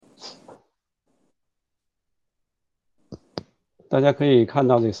大家可以看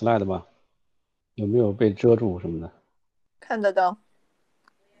到这个 slide 吧？有没有被遮住什么的？看得到。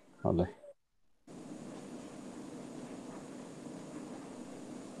好嘞，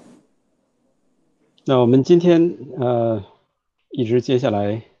那我们今天一直接下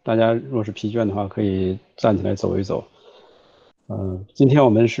来，大家若是疲倦的话，可以站起来走一走。今天我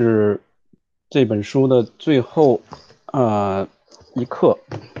们是这本书的最后一课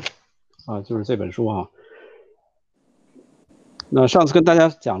就是这本书啊。那上次跟大家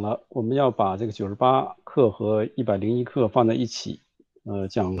讲了，我们要把这个98课和101课放在一起，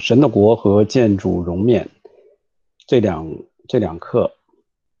讲神的国和见主荣面这两课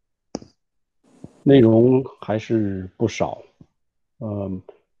内容还是不少。呃，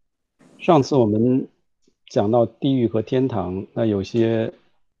上次我们讲到地狱和天堂，那有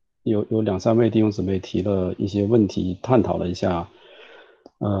两三位弟兄姊妹提了一些问题，探讨了一下，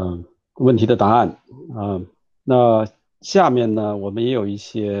问题的答案那下面呢，我们也有一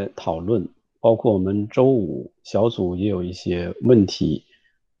些讨论，包括我们周五小组也有一些问题，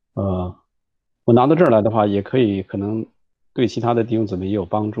我拿到这儿来的话，也可能对其他的弟兄姊妹也有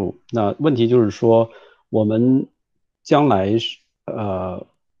帮助。那问题就是说，我们将来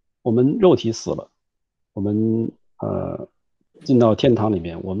我们肉体死了，我们进到天堂里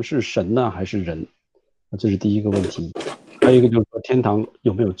面，我们是神呢还是人？这是第一个问题。还有一个就是说，天堂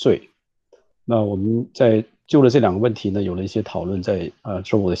有没有罪？那我们在就着这两个问题呢，有了一些讨论在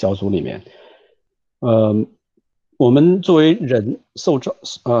周五的小组里面。呃，我们作为人受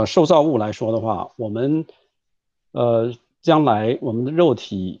造物来说的话，我们将来我们的肉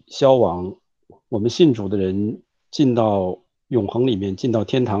体消亡，我们信主的人进到永恒里面，进到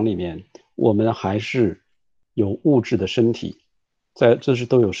天堂里面，我们还是有物质的身体，这是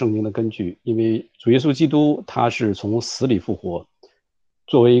都有圣经的根据，因为主耶稣基督他是从死里复活，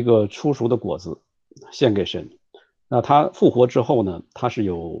作为一个初熟的果子献给神。那他复活之后呢，他是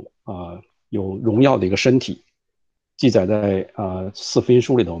有荣耀的一个身体，记载在四福音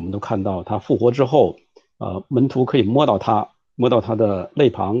书里头，我们都看到他复活之后，门徒可以摸到他，摸到他的肋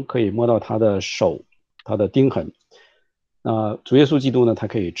旁，可以摸到他的手，他的钉痕。主耶稣基督呢，他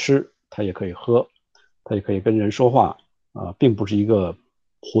可以吃，他也可以喝，他也可以跟人说话并不是一个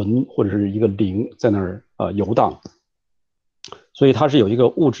魂或者是一个灵在那儿游荡，所以他是有一个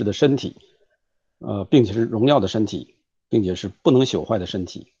物质的身体，并且是荣耀的身体，并且是不能朽坏的身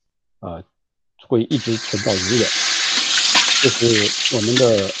体，会一直存到永远。这是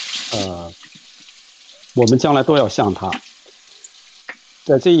我们将来都要像他。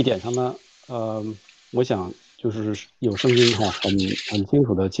在这一点上呢，我想就是有圣经很清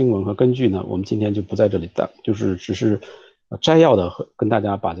楚的经文和根据呢，我们今天就不在这里就是只是摘要的跟大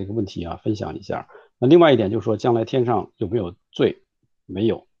家把这个问题分享一下。那另外一点就是说，将来天上有没有罪？没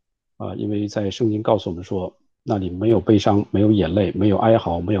有因为在圣经告诉我们说，那里没有悲伤，没有眼泪，没有哀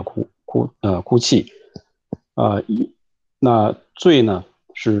嚎，没有哭泣啊、那罪呢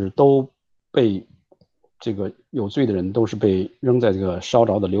是都被这个有罪的人都是被扔在这个烧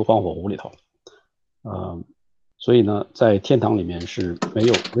着的硫磺火湖里头，所以呢，在天堂里面是没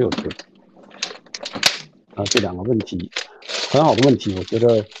有罪这两个问题很好的问题，我觉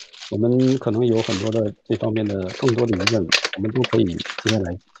得我们可能有很多的这方面的更多的疑问，我们都可以接下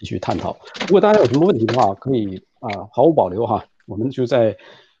来继续探讨。如果大家有什么问题的话，可以毫无保留我们就在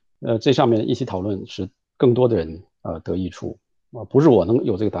这上面一起讨论，使更多的人得益处不是我能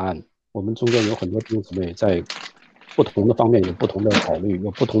有这个答案，我们中间有很多弟兄姊妹在不同的方面有不同的考虑，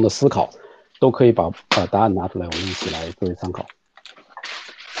有不同的思考，都可以把答案拿出来，我们一起来作为参考。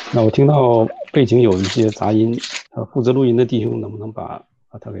那我听到背景有一些杂音，负责录音的弟兄能不能把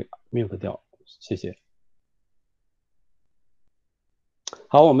它给 mute 掉？谢谢。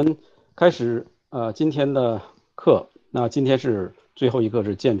好，我们开始今天的课。那今天是最后一课，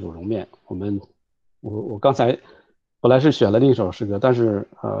是见主荣面。我刚才本来是选了另一首诗歌，但是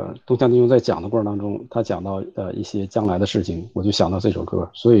东强弟兄在讲的过程当中，他讲到一些将来的事情，我就想到这首歌，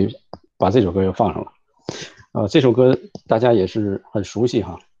所以把这首歌又放上了。这首歌大家也是很熟悉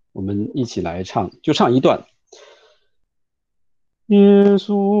我们一起来唱，就唱一段。耶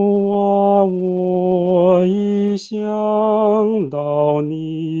稣啊，我一想到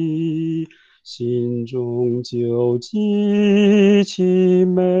你，心中就极其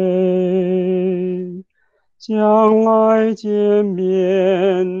美。将来见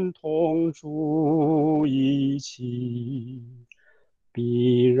面同住一起，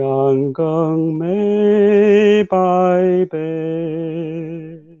必然更美百倍。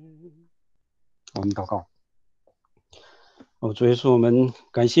我们祷告。主耶稣，我们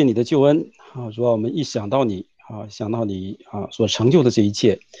感谢你的救恩主要我们一想到你想到你所成就的这一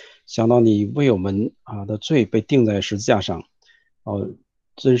切，想到你为我们的罪被钉在十字架上，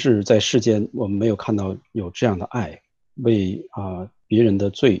真是在世间我们没有看到有这样的爱，为别人的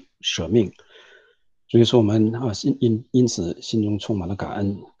罪舍命。所以说我们因此心中充满了感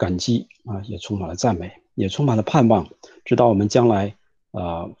恩、感激也充满了赞美，也充满了盼望，直到我们将来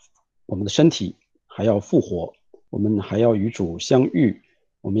我们的身体还要复活，我们还要与主相遇，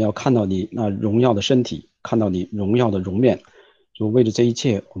我们要看到你那荣耀的身体，看到你荣耀的容面。就为了这一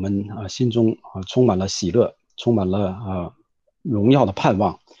切，我们心中充满了喜乐，充满了荣耀的盼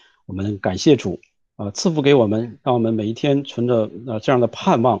望。我们感谢主赐福给我们，让我们每一天存着这样的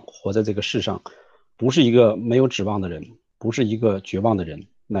盼望活在这个世上，不是一个没有指望的人，不是一个绝望的人，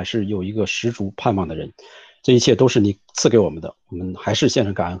乃是有一个十足盼望的人。这一切都是你赐给我们的，我们还是献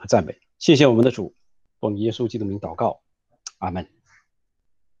上感恩和赞美。谢谢我们的主，奉耶稣基督名祷告，阿门。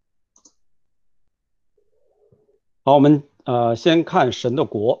好，我们先看神的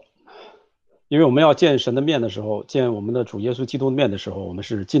国，因为我们要见神的面的时候，见我们的主耶稣基督的面的时候，我们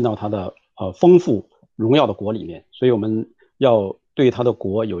是进到他的丰富荣耀的国里面，所以我们要对他的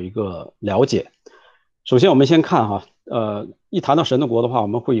国有一个了解。首先我们先看一谈到神的国的话，我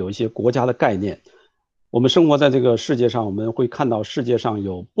们会有一些国家的概念。我们生活在这个世界上，我们会看到世界上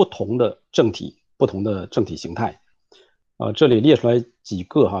有不同的政体，不同的政体形态。这里列出来几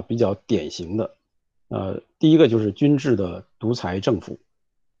个比较典型的。第一个就是军制的独裁政府，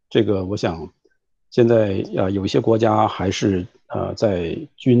这个我想现在有一些国家还是在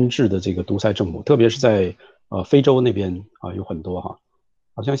军制的这个独裁政府，特别是在非洲那边有很多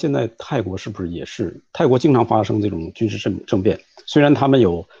好像现在泰国是不是也是？泰国经常发生这种军事政变，虽然他们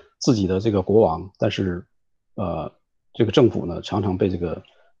有自己的这个国王，但是这个政府呢常常被这个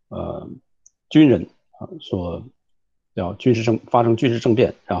军人所叫发生军事政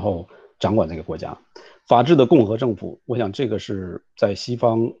变，然后掌管这个国家。法治的共和政府，我想这个是在西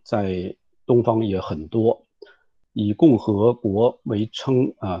方在东方也很多，以共和国为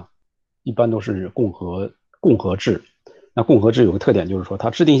称一般都是共和制。那共和制有个特点，就是说它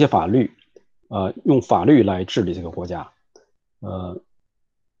制定一些法律用法律来治理这个国家。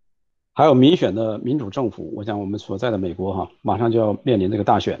还有民选的民主政府，我想我们所在的美国马上就要面临这个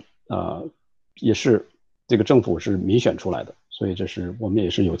大选，也是这个政府是民选出来的，所以这是我们也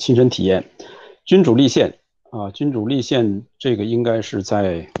是有亲身体验。君主立宪君主立宪这个应该是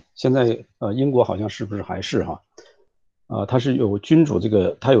在现在英国好像是不是还是他是有君主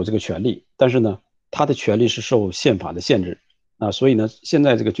他有这个权利，但是呢他的权利是受宪法的限制所以呢现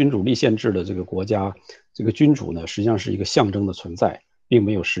在这个君主立宪制的这个国家，这个君主呢实际上是一个象征的存在，并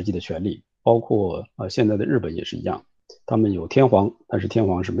没有实际的权利。包括现在的日本也是一样，他们有天皇，但是天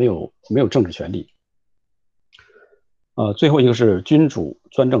皇是没有政治权利。最后一个是君主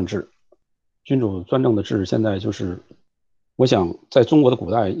专政制。君主专政的制现在就是，我想在中国的古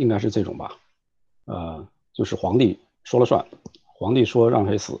代应该是这种吧，就是皇帝说了算，皇帝说让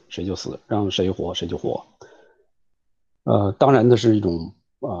谁死谁就死，让谁活谁就活。当然这是一种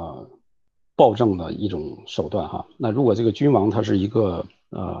暴政的一种手段那如果这个君王他是一个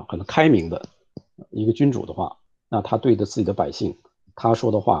很开明的一个君主的话，那他对着自己的百姓，他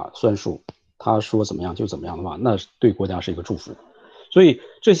说的话算数，他说怎么样就怎么样的话，那对国家是一个祝福。所以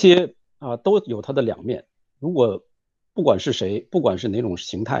这些都有它的两面。如果不管是谁，不管是哪种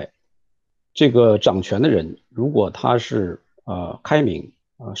形态，这个掌权的人如果他是开明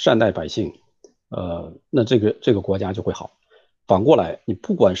善待百姓那这个国家就会好。反过来，你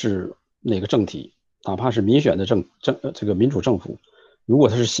不管是哪个政体，哪怕是民选的这个民主政府，如果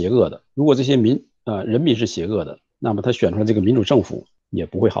他是邪恶的，如果这些人民是邪恶的，那么他选出来这个民主政府也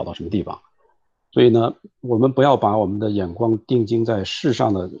不会好到什么地方。所以呢，我们不要把我们的眼光定睛在世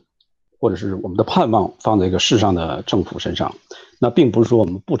上的，或者是我们的盼望放在一个世上的政府身上。那并不是说我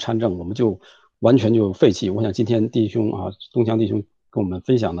们不参政，我们就完全就废弃。我想今天弟兄东强弟兄跟我们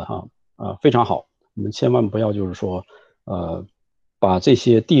分享的非常好。我们千万不要就是说把这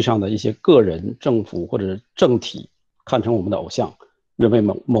些地上的一些个人、政府或者政体看成我们的偶像，认为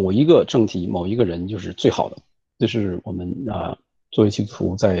某一个政体、某一个人就是最好的。这是我们作为基督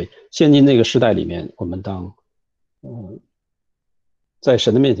徒在现今这个时代里面，我们在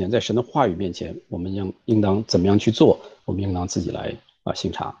神的面前，在神的话语面前，我们应当怎么样去做？我们应当自己来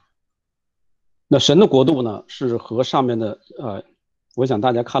省察。那神的国度呢，是和上面的我想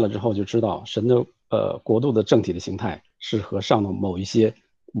大家看了之后就知道，神的国度的政体的形态是和上的某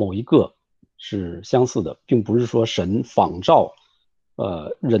一个是相似的，并不是说神仿照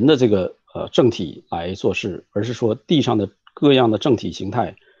人的这个政体来做事，而是说地上的各样的政体形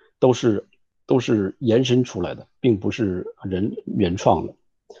态都是延伸出来的，并不是人原创的。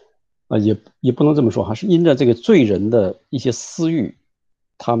也不能这么说是因着这个罪人的一些私欲，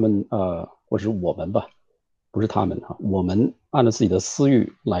他们或者是我们吧，不是他们我们按照自己的私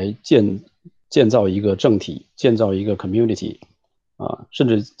欲来建造一个政体，建造一个 community 甚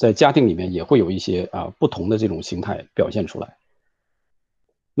至在家庭里面也会有一些不同的这种形态表现出来。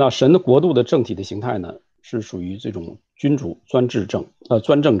那神的国度的政体的形态呢，是属于这种君主专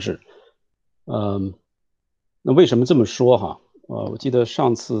政制。那为什么这么说哈？我记得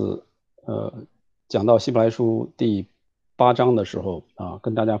上次讲到希伯来书第8章的时候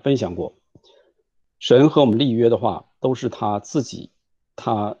跟大家分享过，神和我们立约的话，都是他自己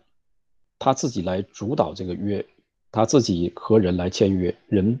来主导这个约，他自己和人来签约，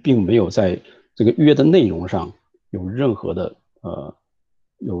人并没有在这个约的内容上有任何的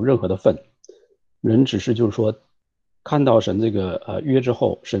份，人只是就是说看到神这个约之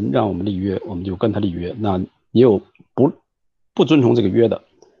后，神让我们立约，我们就跟他立约。那也有不遵从这个约的，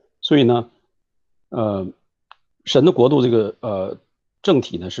所以呢，神的国度这个政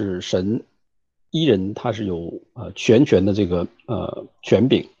体呢是神一人，他是有全权的这个权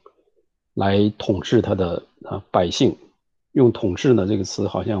柄来统治他的百姓。用统治呢这个词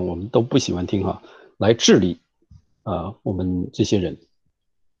好像我们都不喜欢听哈，来治理我们这些人。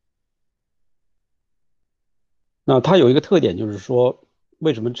那它有一个特点，就是说，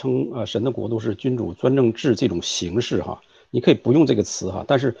为什么称神的国度是君主专政制这种形式哈？你可以不用这个词哈，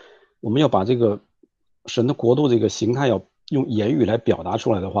但是我们要把这个神的国度这个形态要用言语来表达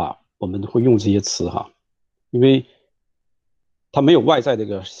出来的话，我们会用这些词哈，因为它没有外在这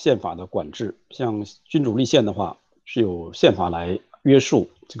个宪法的管制，像君主立宪的话是有宪法来约束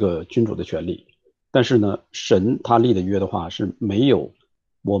这个君主的权利，但是呢，神他立的约的话是没有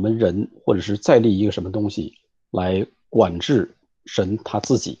我们人或者是再立一个什么东西来管制神他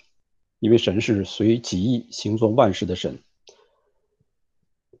自己，因为神是随己意行作万事的神，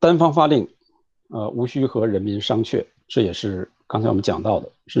单方发令，无需和人民商榷，这也是刚才我们讲到的，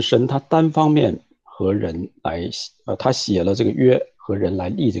是神他单方面和人来，他写了这个约和人来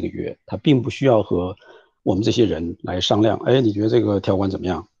立这个约，他并不需要和我们这些人来商量。哎，你觉得这个条款怎么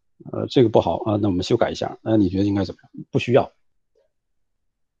样？这个不好那我们修改一下。你觉得应该怎么样？不需要。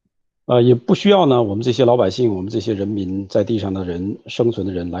也不需要呢，我们这些老百姓，我们这些人民在地上的人生存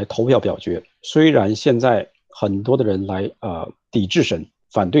的人来投票表决。虽然现在很多的人来抵制神，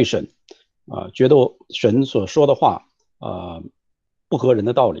反对神，觉得神所说的话不合人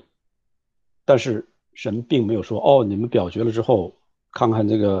的道理，但是神并没有说哦，你们表决了之后，看看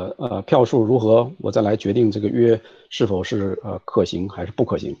这个票数如何，我再来决定这个约是否是可行还是不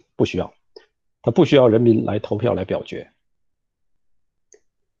可行，不需要，他不需要人民来投票来表决。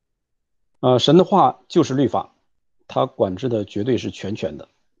神的话就是律法，他管制的绝对是全权的。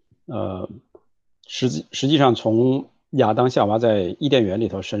实际上从亚当夏娃在伊甸园里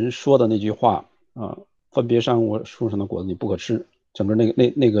头神说的那句话分别善恶树上的果子你不可吃，整个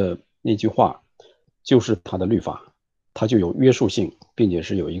那句话就是他的律法，它就有约束性，并且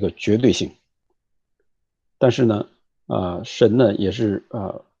是有一个绝对性。但是呢神呢也是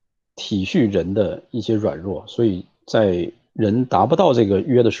体恤人的一些软弱，所以在人达不到这个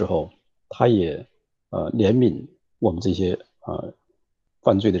约的时候，他也怜悯我们这些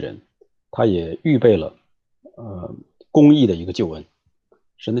犯罪的人，他也预备了公义的一个救恩。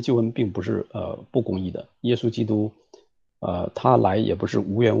神的救恩并不是不公义的，耶稣基督他来也不是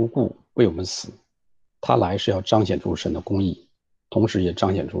无缘无故为我们死，他来是要彰显出神的公义，同时也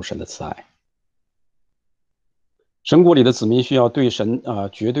彰显出神的慈爱。神国里的子民需要对神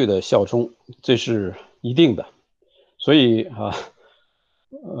绝对的效忠，这是一定的。所以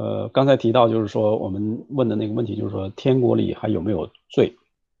刚才提到就是说我们问的那个问题，就是说天国里还有没有罪？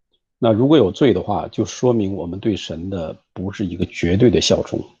那如果有罪的话，就说明我们对神的不是一个绝对的效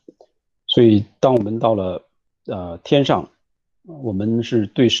忠。所以当我们到了天上，我们是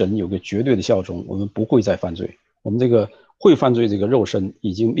对神有个绝对的效忠，我们不会再犯罪。我们这个会犯罪这个肉身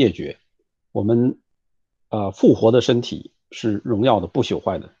已经灭绝，我们复活的身体是荣耀的、不朽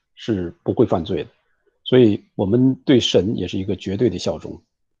坏的，是不会犯罪的。所以我们对神也是一个绝对的效忠。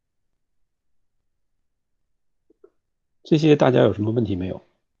这些大家有什么问题没有？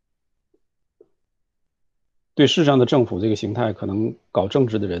对世上的政府这个形态，可能搞政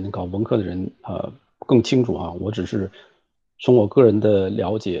治的人、搞文科的人更清楚啊。我只是从我个人的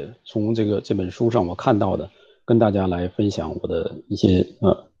了解，从这本书上我看到的，跟大家来分享我的一些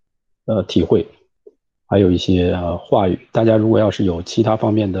体会，还有一些话语。大家如果要是有其他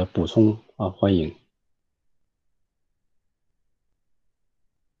方面的补充欢迎。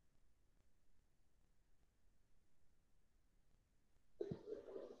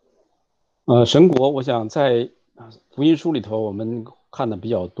神国，我想在福音书里头我们看的比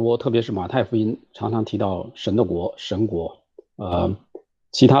较多，特别是马太福音常常提到神的国、神国，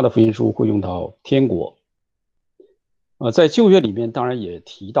其他的福音书会用到天国。在旧约里面当然也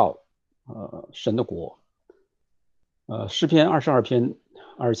提到神的国。诗篇22篇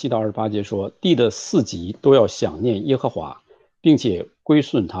27到28节说，地的四极都要想念耶和华，并且归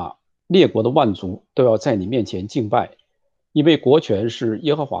顺他，列国的万族都要在你面前敬拜，因为国权是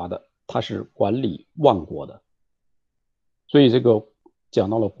耶和华的，他是管理万国的。所以这个讲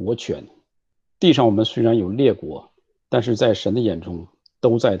到了国权，地上我们虽然有列国，但是在神的眼中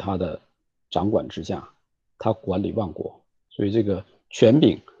都在他的掌管之下，他管理万国。所以这个权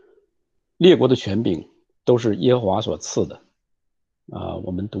柄，列国的权柄都是耶和华所赐的。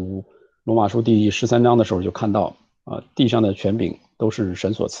我们读罗马书第13章的时候就看到，地上的权柄都是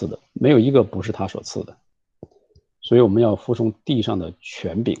神所赐的，没有一个不是他所赐的。所以我们要服从地上的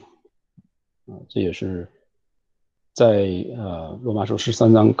权柄，这也是在罗马书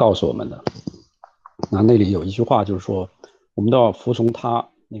13章告诉我们的。那里有一句话就是说，我们都要服从他，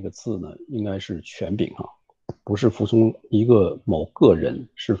那个字呢应该是权柄哈，不是服从一个某个人，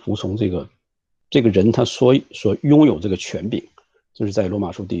是服从这个人他所拥有这个权柄，就是在罗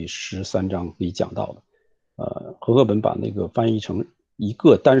马书第13章里讲到的。和合本把那个翻译成一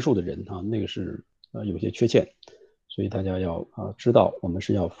个单数的人哈，那个是有些缺陷，所以大家要知道，我们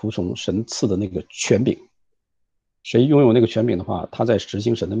是要服从神赐的那个权柄。谁拥有那个权柄的话，他在执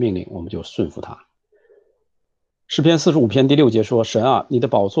行神的命令，我们就顺服他。诗篇45篇第6节说，神啊，你的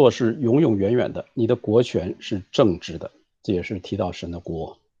宝座是永永远远的，你的国权是正直的。这也是提到神的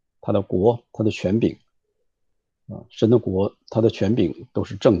国，他的国，他的权柄，神的国，他的权柄都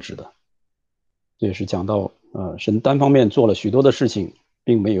是正直的。这也是讲到神单方面做了许多的事情，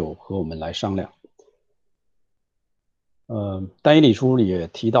并没有和我们来商量。但以理书里也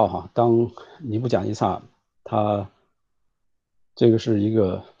提到哈，当尼布甲尼撒他这个是一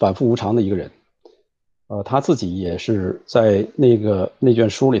个反复无常的一个人，他自己也是在那卷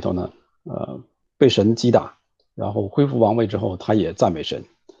书里头呢，被神击打，然后恢复王位之后，他也赞美神。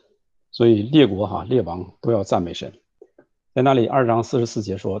所以列国列王都要赞美神。在那里2章44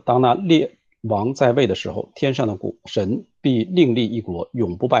节说，当那列王在位的时候，天上的神必另立一国，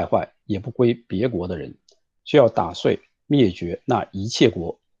永不败坏，也不归别国的人，却要打碎灭绝那一切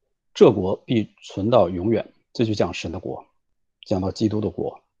国，这国必存到永远。这就讲神的国，讲到基督的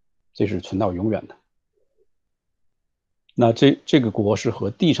国，这是存到永远的。那这个国是和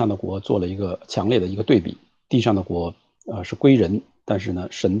地上的国做了一个强烈的一个对比，地上的国是归人，但是呢，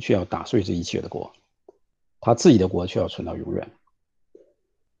神却要打碎这一切的国，他自己的国却要存到永远。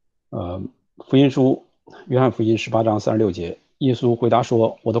福音书约翰福音18章36节，耶稣回答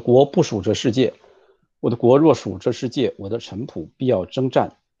说，我的国不属这世界，我的国若属这世界，我的臣仆必要征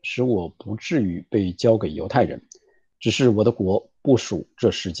战，使我不至于被交给犹太人，只是我的国不属这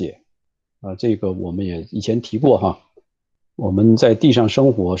世界。这个我们也以前提过哈，我们在地上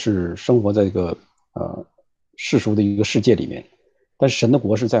生活是生活在这个世俗的一个世界里面，但是神的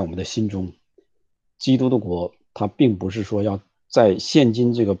国是在我们的心中。基督的国它并不是说要在现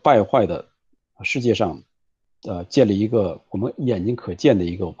今这个败坏的世界上建立一个我们眼睛可见的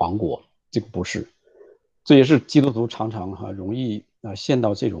一个王国，这个不是。这也是基督徒常常容易陷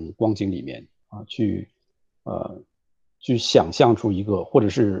到这种光景里面去想象出一个，或者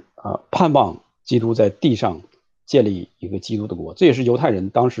是盼望基督在地上建立一个基督的国。这也是犹太人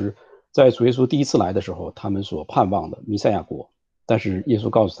当时在主耶稣第一次来的时候他们所盼望的弥赛亚国。但是耶稣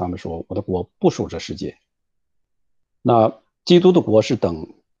告诉他们说，我的国不属这世界。那基督的国是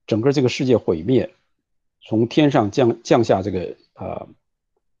等整个这个世界毁灭，从天上降下这个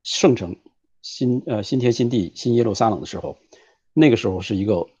圣城新天新地新耶路撒冷的时候，那个时候是一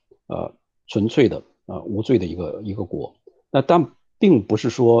个纯粹的无罪的一个国。那但并不是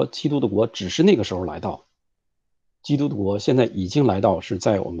说基督的国只是那个时候来到，基督的国现在已经来到，是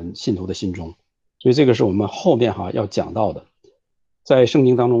在我们信徒的心中。所以这个是我们后面要讲到的。在圣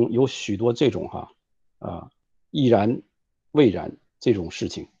经当中有许多这种已然未然这种事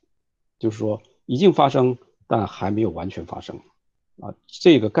情，就是说已经发生但还没有完全发生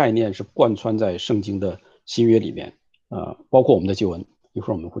这个概念是贯穿在圣经的新约里面包括我们的救恩。一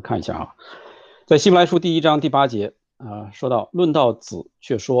会儿我们会看一下在希伯来书第1章第8节说到，论到子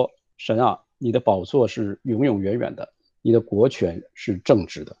却说，神啊，你的宝座是永永远远的，你的国权是正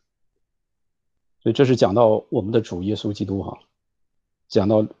直的。所以这是讲到我们的主耶稣基督讲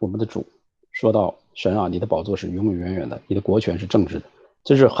到我们的主，说到神啊，你的宝座是永永远远的，你的国权是正直的。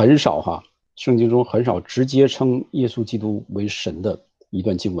这是很少圣经中很少直接称耶稣基督为神的一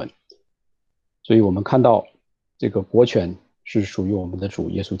段经文。所以我们看到这个国权是属于我们的主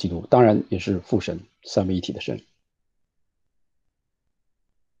耶稣基督，当然也是父神三位一体的神。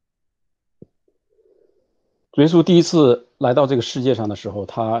主耶稣第一次来到这个世界上的时候，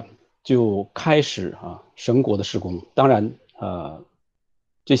他就开始神国的事工。当然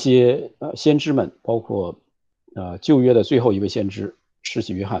这些先知们，包括旧约的最后一位先知施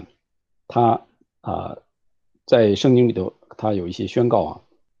洗约翰，他在圣经里头他有一些宣告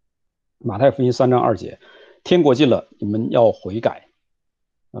马太福音3章2节，天国近了，你们要悔改。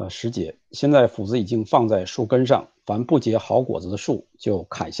10节，现在斧子已经放在树根上，凡不结好果子的树就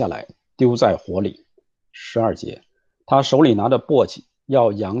砍下来，丢在火里。12节，他手里拿着簸箕，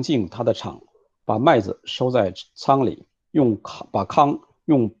要扬进他的场，把麦子收在仓里，把糠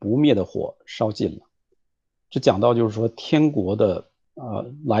用不灭的火烧尽了。这讲到就是说天国的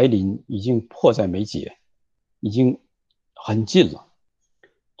来临已经迫在眉睫，已经很近了。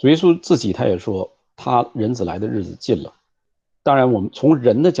主耶稣自己他也说，他人子来的日子近了。当然我们从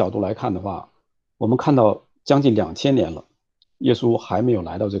人的角度来看的话，我们看到将近2000年了，耶稣还没有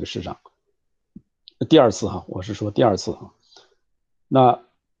来到这个世上。第二次我是说第二次那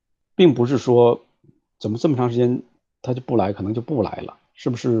并不是说怎么这么长时间他就不来，可能就不来了，是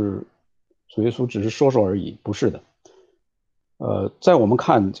不是主耶稣只是说说而已？不是的。在我们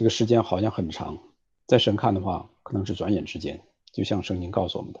看这个时间好像很长，在神看的话可能是转眼之间，就像圣经告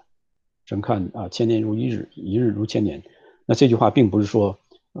诉我们的，神看千年如一日，一日如千年。那这句话并不是说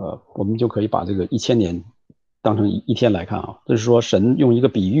我们就可以把这个1000年当成一天来看这是说神用一个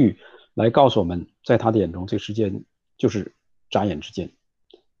比喻来告诉我们，在他的眼中这个时间就是眨眼之间。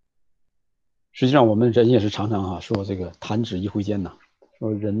实际上我们人也是常常说这个弹指一挥间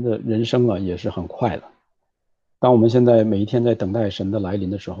说人的人生也是很快的。当我们现在每一天在等待神的来临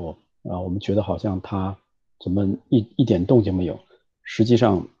的时候我们觉得好像他怎么一点动静没有，实际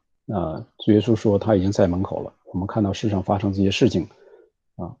上主耶稣说他已经在门口了。我们看到世上发生这些事情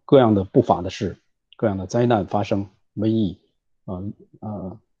各样的不法的事，各样的灾难发生，瘟疫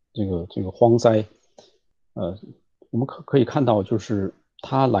这个荒灾我们可以看到就是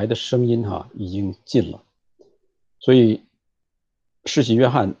他来的声音已经近了。所以施洗约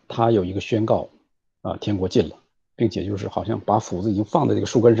翰他有一个宣告天国近了，并且就是好像把斧子已经放在这个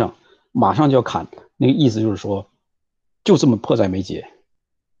树根上，马上就要砍，那个意思就是说就这么迫在眉睫，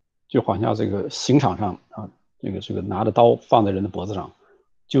就好像这个刑场上这个拿着刀放在人的脖子上，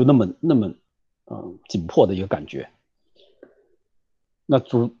就那么紧迫的一个感觉。那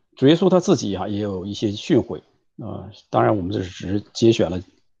主耶稣他自己也有一些训诲当然我们这只是节选了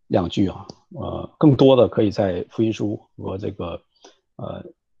2句更多的可以在福音书和这个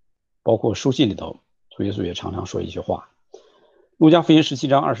包括书信里头，主耶稣也常常说一些话。路加福音17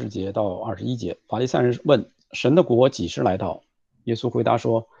章20节到21节，法利赛人问神的国几时来到？耶稣回答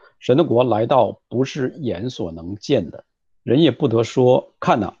说，神的国来到不是眼所能见的，人也不得说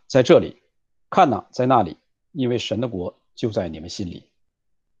看哪在这里，看哪在那里，因为神的国就在你们心里。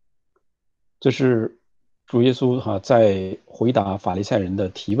这是主耶稣在回答法利赛人的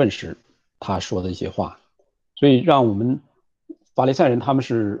提问时他说的一些话。所以让我们法利赛人他们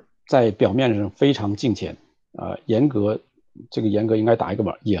是在表面上非常敬虔严格，这个严格应该打一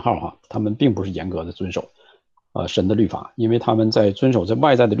个引号他们并不是严格的遵守神的律法，因为他们在遵守这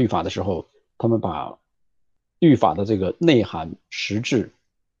外在的律法的时候，他们把律法的这个内涵实质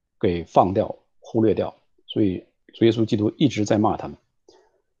给放掉忽略掉，所以主耶稣基督一直在骂他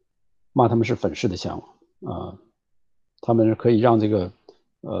们是粉饰的墙他们可以让这个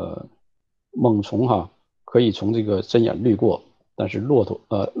猛虫可以从这个针眼掠过，但是骆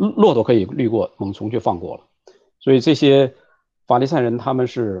驼可以掠过，猛虫却放过了。所以这些法利赛人他们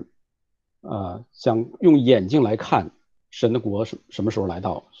是想用眼睛来看神的国什么时候来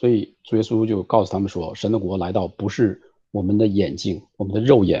到，所以主耶稣就告诉他们说，神的国来到不是我们的眼睛我们的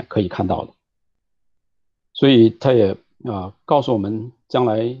肉眼可以看到的。所以他也告诉我们将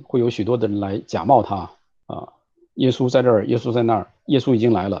来会有许多的人来假冒他耶稣在这儿，耶稣在那儿，耶稣已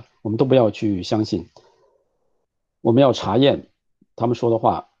经来了，我们都不要去相信。我们要查验他们说的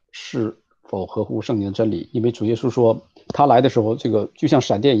话是否合乎圣经的真理，因为主耶稣说他来的时候这个就像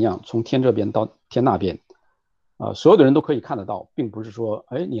闪电一样从天这边到天那边所有的人都可以看得到，并不是说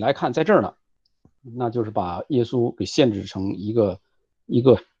你来看在这儿呢，那就是把耶稣给限制成一个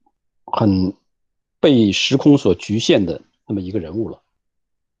很被时空所局限的那么一个人物了。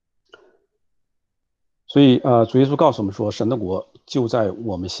所以主耶稣告诉我们说，神的国就在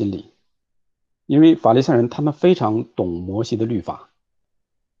我们心里。因为法利赛人他们非常懂摩西的律法，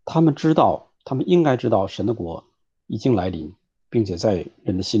他们应该知道神的国已经来临，并且在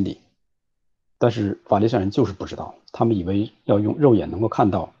人的心里。但是法利赛人就是不知道，他们以为要用肉眼能够看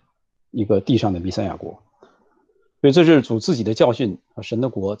到一个地上的弥赛亚国。所以这是主自己的教训，神的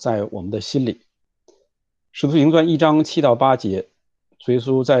国在我们的心里。使徒行传1章7到8节，主耶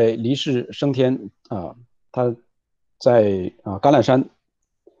稣在离世升天他在橄榄山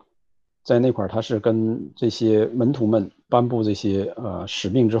在那块儿他是跟这些门徒们颁布这些使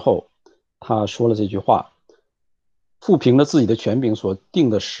命之后，他说了这句话：父凭了自己的权柄所定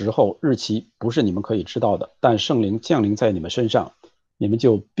的时候日期，不是你们可以知道的，但圣灵降临在你们身上，你们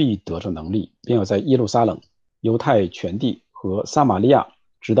就必得着能力，并要在耶路撒冷、犹太全地和撒玛利亚，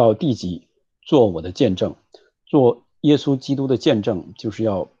直到地极，做我的见证。做耶稣基督的见证，就是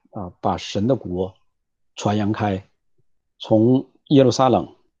要把神的国传扬开，从耶路撒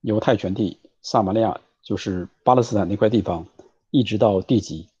冷、犹太全地、撒玛利亚，就是巴勒斯坦那块地方，一直到地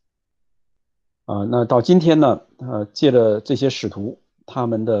极。那到今天呢，借着这些使徒他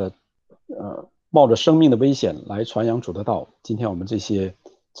们的冒着生命的危险来传扬主的道，今天我们这些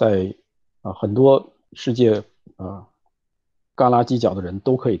在很多世界旮旯犄角的人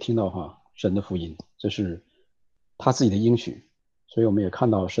都可以听到神的福音，这是他自己的应许，所以我们也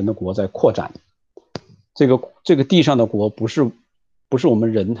看到神的国在扩展。这个地上的国不是我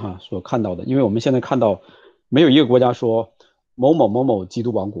们人所看到的，因为我们现在看到没有一个国家说某某某某基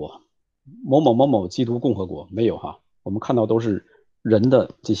督王国、某某某某基督共和国，没有我们看到都是人的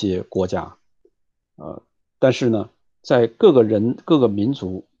这些国家，但是呢，在各个人、各个民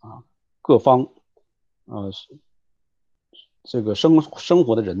族各方这个生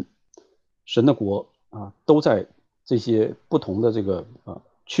活的人，神的国都在这些不同的这个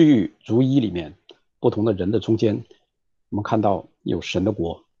区域逐一里面，不同的人的中间，我们看到有神的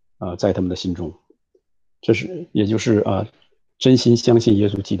国在他们的心中，也就是真心相信耶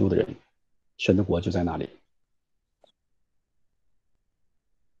稣基督的人，神的国就在那里。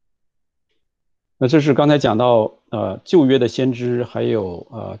那这是刚才讲到旧约的先知，还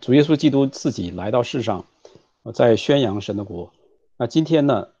有主耶稣基督自己来到世上，在宣扬神的国。那今天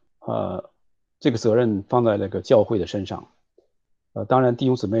呢，这个责任放在那个教会的身上。当然弟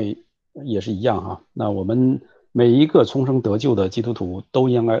兄姊妹也是一样那我们每一个重生得救的基督徒都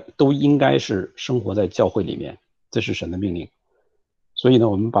应该是生活在教会里面，这是神的命令。所以呢，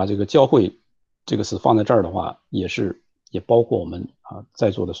我们把这个教会这个词放在这儿的话，也包括我们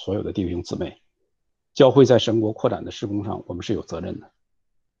在座的所有的弟兄姊妹。教会在神国扩展的事工上，我们是有责任的，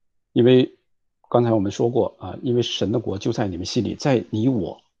因为刚才我们说过因为神的国就在你们心里，在你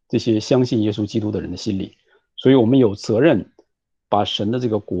我这些相信耶稣基督的人的心里，所以我们有责任把神的这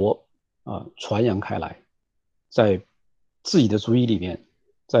个国传扬开来，在自己的族裔里面，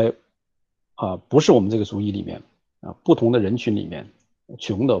在不是我们这个族裔里面不同的人群里面，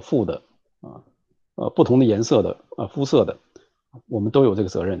穷的、富的不同的颜色的肤色的，我们都有这个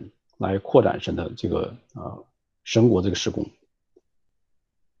责任来扩展神的这个神国这个事工。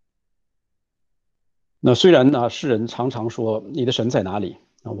那虽然世人常常说你的神在哪里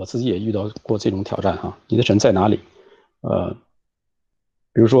我自己也遇到过这种挑战你的神在哪里？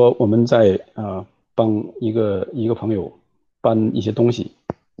比如说我们在帮一个朋友搬一些东西，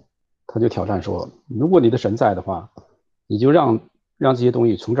他就挑战说，如果你的神在的话，你就让这些东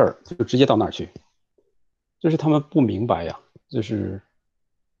西从这儿就直接到那儿去。就是他们不明白就是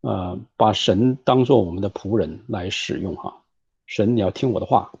把神当作我们的仆人来使用神，你要听我的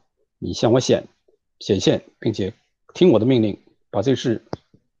话，你向我显现，并且听我的命令，把这个事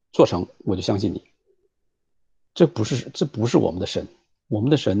做成，我就相信你。这不是我们的神，我们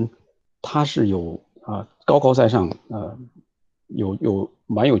的神他是有高高在上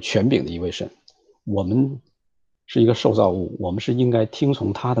蛮有权柄的一位神，我们是一个受造物，我们是应该听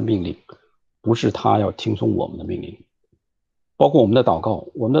从他的命令，不是他要听从我们的命令。包括我们的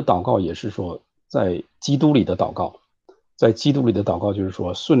祷告也是说在基督里的祷告，在基督里的祷告就是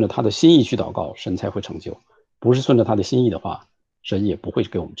说顺着他的心意去祷告，神才会成就，不是顺着他的心意的话，神也不会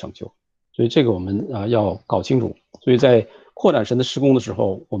给我们成就。所以这个我们要搞清楚。所以在扩展神的事工的时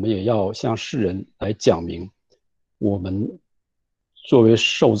候，我们也要向世人来讲明，我们作为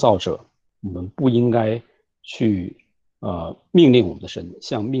受造者，我们不应该去命令我们的神，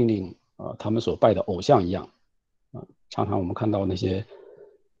像命令他们所拜的偶像一样。常常我们看到那些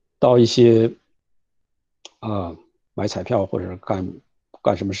到一些买彩票或者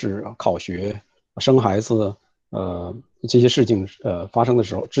干什么事考学、生孩子这些事情发生的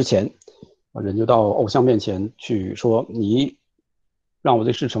时候之前，人就到偶像面前去说，你让我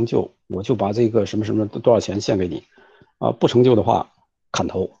这事成就，我就把这个什么什么多少钱献给你不成就的话砍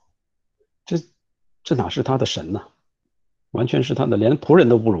头。这哪是他的神呢？完全是他的，连仆人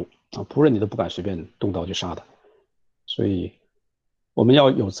都不如仆人你都不敢随便动刀去杀他。所以我们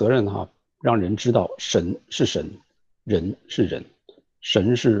要有责任让人知道神是神，人是人，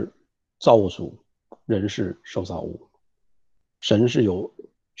神是造物主，人是受造物，神是有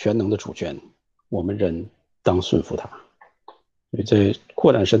全能的主权，我们人当顺服他。所以在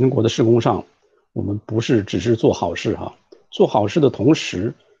扩展神国的事工上，我们不是只是做好事做好事的同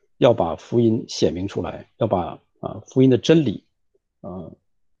时，要把福音显明出来，要把福音的真理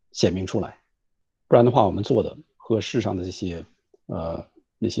显明出来，不然的话，我们做的和世上的这些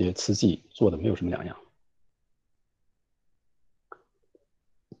那些慈济做的没有什么两样。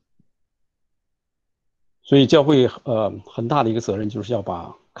所以教会很大的一个责任就是要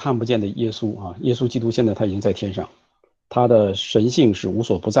把看不见的耶稣耶稣基督现在他已经在天上，他的神性是无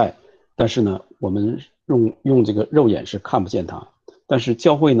所不在，但是呢，我们用这个肉眼是看不见他，但是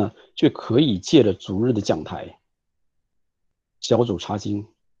教会呢却可以借着主日的讲台、小组查经，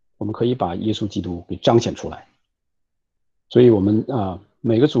我们可以把耶稣基督给彰显出来。所以我们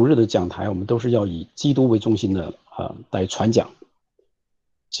每个主日的讲台，我们都是要以基督为中心的来传讲。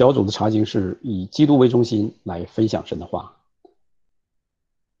小组的查经是以基督为中心来分享神的话，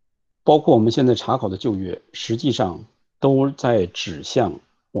包括我们现在查考的旧约，实际上都在指向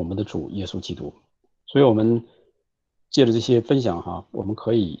我们的主耶稣基督。所以我们借着这些分享我们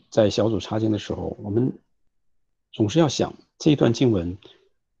可以在小组查经的时候，我们总是要想这一段经文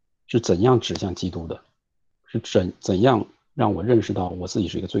是怎样指向基督的，是怎样让我认识到我自己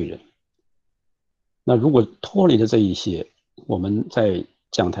是一个罪人。那如果脱离了这一些，我们在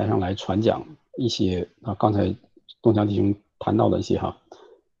讲台上来传讲一些刚才东强弟兄谈到的一些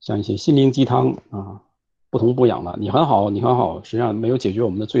像一些心灵鸡汤不痛不痒的，你很好，你很好，实际上没有解决我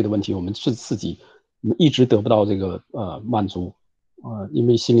们的罪的问题，我们是自己一直得不到这个满足因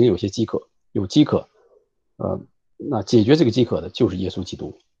为心灵有些饥渴那解决这个饥渴的就是耶稣基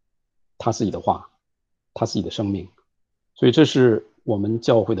督，他自己的话，他自己的生命。所以这是我们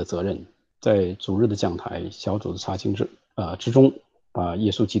教会的责任，在主日的讲台、小组的查经之中，把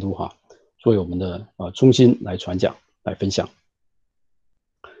耶稣基督作为我们的中心来传讲、来分享。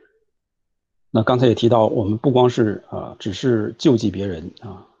那刚才也提到，我们不光是只是救济别人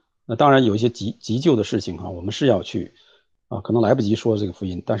那当然有一些急救的事情我们是要去可能来不及说这个福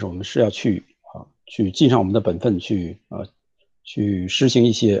音，但是我们是要去尽上我们的本分，去施行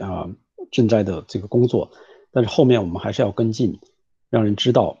一些赈灾的这个工作。但是后面我们还是要跟进，让人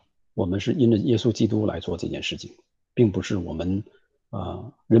知道我们是因着耶稣基督来做这件事情，并不是我们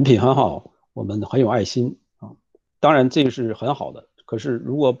人品很好，我们很有爱心当然这个是很好的，可是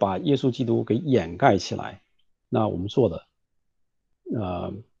如果把耶稣基督给掩盖起来，那我们做的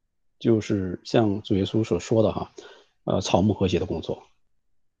就是像主耶稣所说的草木和谐的工作。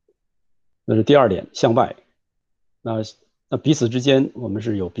那是第二点，相拜。那彼此之间，我们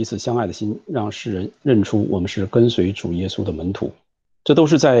是有彼此相爱的心，让世人认出我们是跟随主耶稣的门徒，这都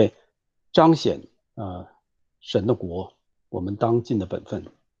是在彰显神的国，我们当尽的本分。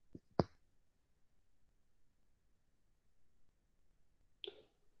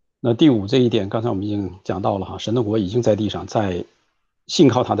那第五这一点，刚才我们已经讲到了神的国已经在地上，在信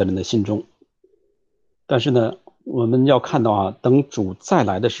靠他的人的心中。但是呢，我们要看到等主再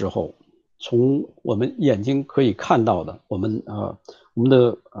来的时候，从我们眼睛可以看到的，我们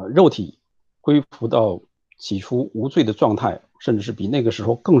的肉体恢复到起初无罪的状态，甚至是比那个时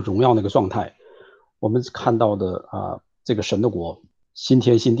候更荣耀那个状态，我们看到的这个神的国，新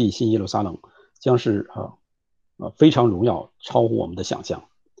天新地新耶路撒冷，将是非常荣耀，超乎我们的想象。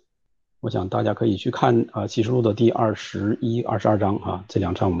我想大家可以去看启示录的第21、22章这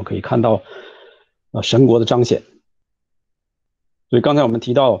两章我们可以看到神国的彰显。所以刚才我们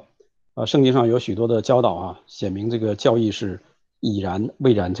提到圣经上有许多的教导显明这个教义是已然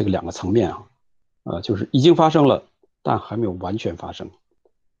未然这个两个层面就是已经发生了，但还没有完全发生。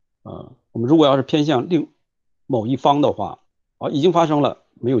我们如果要是偏向某一方的话已经发生了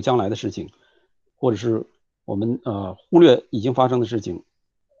没有将来的事情，或者是我们忽略已经发生的事情，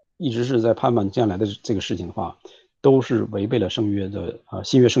一直是在盼望将来的这个事情的话，都是违背了圣约的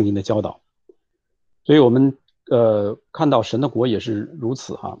新约圣经的教导。所以我们看到神的国也是如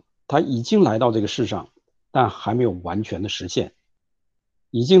此他已经来到这个世上，但还没有完全的实现，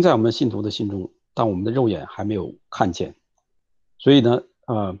已经在我们信徒的心中，但我们的肉眼还没有看见。所以呢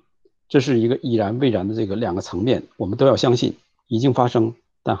这是一个已然未然的这个两个层面，我们都要相信已经发生，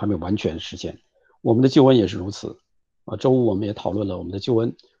但还没有完全实现。我们的救恩也是如此周五我们也讨论了我们的救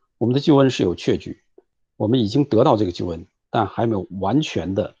恩，我们的救恩是有确据，我们已经得到这个救恩，但还没有完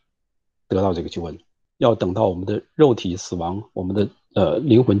全的得到这个救恩，要等到我们的肉体死亡，我们的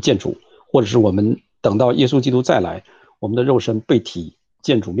灵魂见主，或者是我们等到耶稣基督再来，我们的肉身被体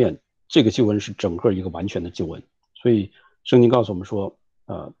见主面，这个救恩是整个一个完全的救恩。所以圣经告诉我们说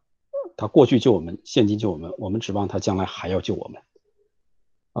他过去救我们，现今救我们，我们指望他将来还要救我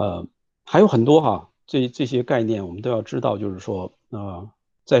们还有很多这些概念我们都要知道，就是说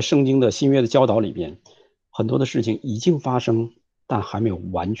在圣经的新约的教导里边，很多的事情已经发生，但还没有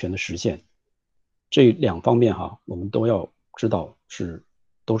完全的实现。这两方面我们都要知道是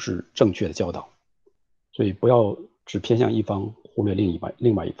都是正确的教导，所以不要只偏向一方，忽略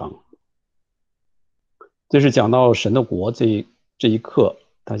另外一方。这是讲到神的国这一课，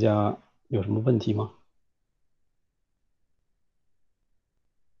大家有什么问题吗？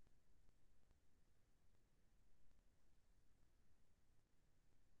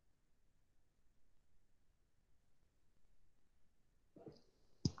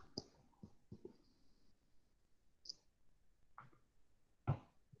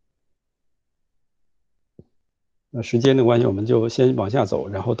那时间的关系，我们就先往下走，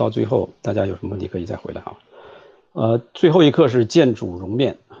然后到最后大家有什么问题可以再回来啊。最后一课是见主荣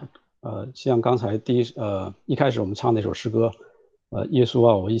面。像刚才一开始我们唱那首诗歌，耶稣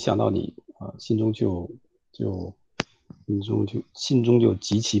啊，我一想到你心中就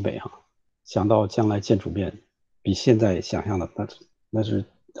极其美哈，想到将来见主面，比现在想象的那是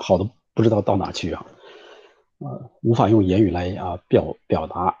好的不知道到哪去啊，无法用言语来表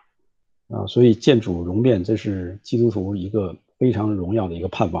达所以见主荣面，这是基督徒一个非常荣耀的一个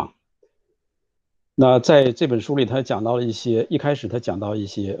盼望。那在这本书里，他讲到了一开始他讲到一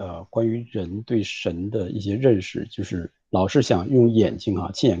些关于人对神的一些认识，就是老是想用眼睛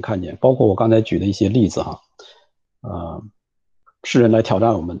亲眼看见，包括我刚才举的一些例子世人来挑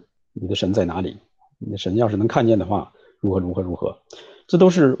战我们，你的神在哪里？你的神要是能看见的话，如何？这都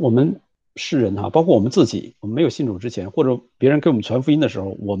是我们世人包括我们自己，我们没有信主之前，或者别人给我们传福音的时候，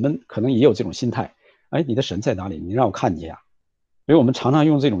我们可能也有这种心态，哎，你的神在哪里？你让我看见呀。所以我们常常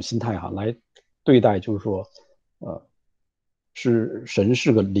用这种心态来对待，就是说，神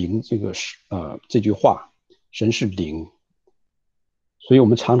是个灵，这句话，神是灵，所以我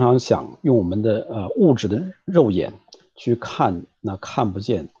们常常想用我们的物质的肉眼去看那看不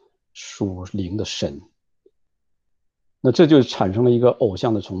见属灵的神，那这就产生了一个偶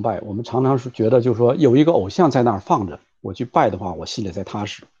像的崇拜。我们常常是觉得，就是说有一个偶像在那儿放着，我去拜的话，我心里才踏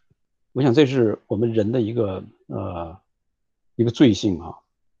实。我想这是我们人的一个罪性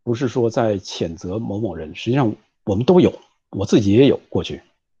不是说在谴责某某人，实际上我们都有，我自己也有过去。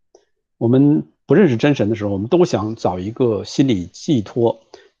我们不认识真神的时候，我们都想找一个心理寄托，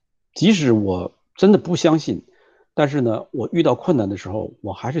即使我真的不相信，但是呢，我遇到困难的时候，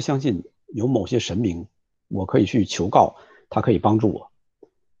我还是相信有某些神明，我可以去求告，他可以帮助我。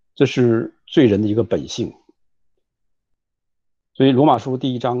这是罪人的一个本性。所以罗马书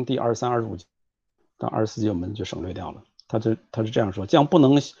第1章第23、25到24节我们就省略掉了。他是这样说，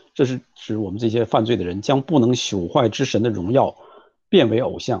这是指我们这些犯罪的人，将不能朽坏之神的荣耀变为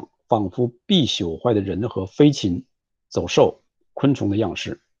偶像，仿佛必朽坏的人和飞禽、走兽、昆虫的样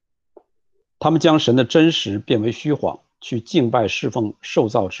式。他们将神的真实变为虚谎，去敬拜侍奉受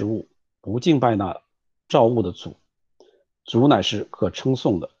造之物，不敬拜那造物的主。主乃是可称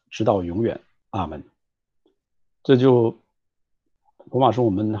颂的，直到永远。阿门。这就罗马书我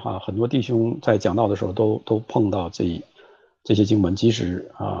们很多弟兄在讲道的时候都碰到这些经文，即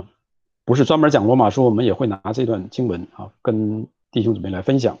使不是专门讲罗马书，我们也会拿这段经文跟弟兄姊妹来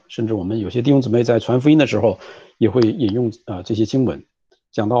分享，甚至我们有些弟兄姊妹在传福音的时候也会引用这些经文，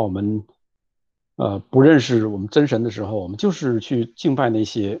讲到我们不认识我们真神的时候，我们就是去敬拜那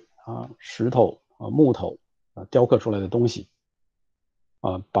些石头木头雕刻出来的东西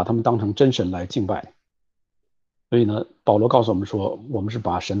把他们当成真神来敬拜。所以呢，保罗告诉我们说，我们是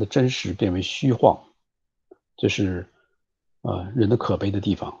把神的真实变为虚幻，这是人的可悲的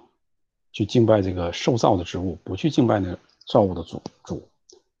地方。去敬拜这个受造的之物，不去敬拜那个造物的主。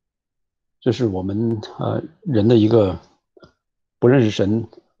这是我们人的一个不认识神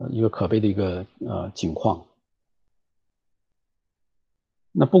一个可悲的一个境况。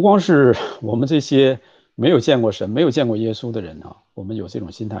那不光是我们这些没有见过神、没有见过耶稣的人我们有这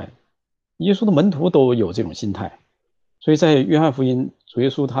种心态，耶稣的门徒都有这种心态。所以在约翰福音，主耶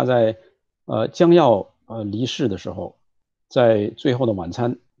稣他在将要离世的时候，在最后的晚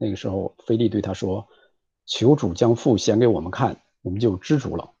餐那个时候，腓利对他说：“求主将父显给我们看，我们就知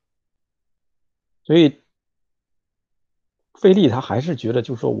足了。”所以腓利他还是觉得，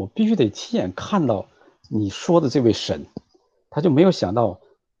就是说我必须得亲眼看到你说的这位神，他就没有想到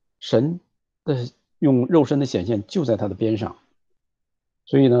神的用肉身的显现就在他的边上。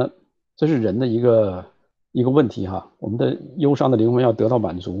所以呢，这是人的一个问题我们的忧伤的灵魂要得到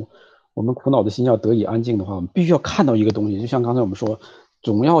满足，我们苦恼的心要得以安静的话，我们必须要看到一个东西。就像刚才我们说，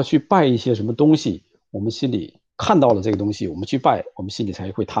总要去拜一些什么东西，我们心里看到了这个东西，我们去拜，我们心里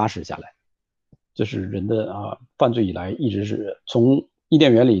才会踏实下来。这是人的犯罪以来一直是从伊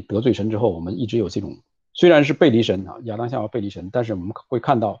甸园里得罪神之后，我们一直有这种，虽然是背离神亚当夏娃背离神，但是我们会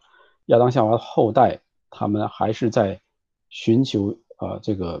看到亚当夏娃的后代，他们还是在寻求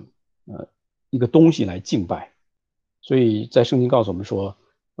这个一个东西来敬拜。所以在圣经告诉我们说，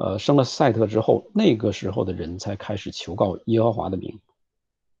生了赛特之后，那个时候的人才开始求告耶和华的名。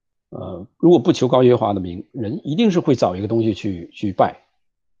如果不求告耶和华的名，人一定是会找一个东西去拜，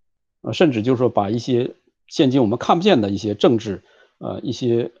甚至就是说把一些现今我们看不见的一些政治，一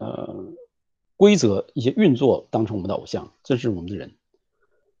些规则、一些运作当成我们的偶像，这是我们的人。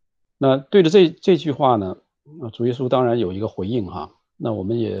那对着这句话呢，主耶稣当然有一个回应哈。那我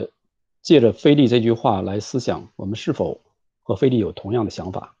们也借着腓利这句话来思想，我们是否和腓利有同样的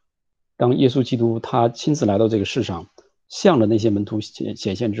想法？当耶稣基督他亲自来到这个世上，向着那些门徒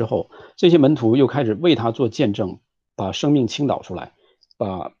显现之后，这些门徒又开始为他做见证，把生命倾倒出来，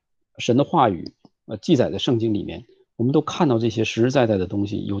把神的话语记载在圣经里面。我们都看到这些实实在在的东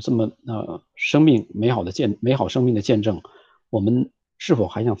西，有这么生命美好生命的见证，我们是否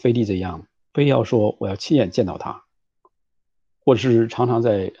还像腓利这样，非要说我要亲眼见到他，或者是常常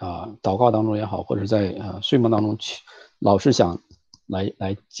在祷告当中也好，或者在睡梦当中老是想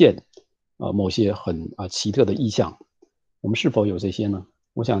来见某些很奇特的意象，我们是否有这些呢？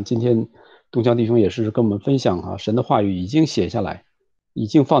我想今天东江弟兄也是跟我们分享神的话语已经写下来，已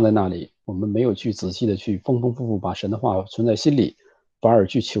经放在那里，我们没有去仔细的去丰丰富富把神的话存在心里，反而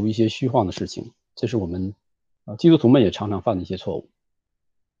去求一些虚幻的事情，这是我们基督徒们也常常犯的一些错误。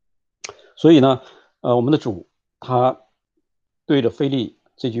所以呢，我们的主他对着腓利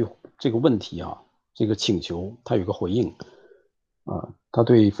这个问题这个请求，他有个回应他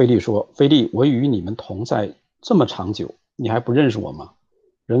对腓利说：腓利，我与你们同在这么长久，你还不认识我吗？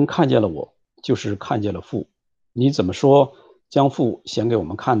人看见了我，就是看见了父。你怎么说将父显给我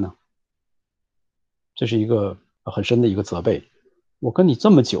们看呢？这是一个很深的一个责备。我跟你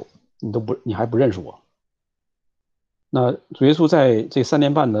这么久，你还不认识我？那主耶稣在这3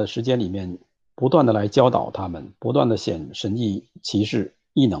年半的时间里面，不断的来教导他们，不断的显神迹奇事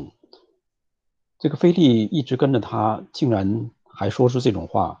异能。这个腓利一直跟着他，竟然还说出这种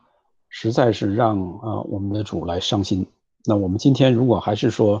话，实在是让我们的主来伤心。那我们今天如果还是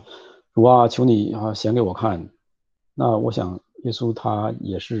说主啊，求你显给我看，那我想耶稣他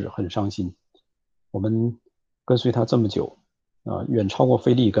也是很伤心。我们跟随他这么久远超过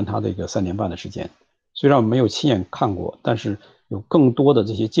腓利跟他的一个3年半的时间。虽然我们没有亲眼看过，但是有更多的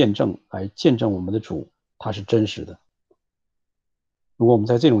这些见证来见证我们的主他是真实的。如果我们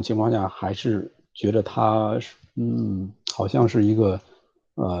在这种情况下还是觉得他好像是一个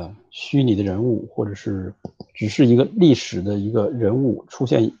虚拟的人物，或者是只是一个历史的一个人物出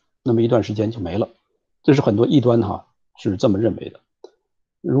现那么一段时间就没了，这是很多异端是这么认为的。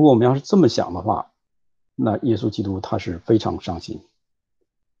如果我们要是这么想的话，那耶稣基督他是非常伤心。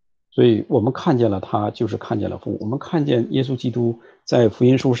所以我们看见了他，就是看见了父。我们看见耶稣基督在福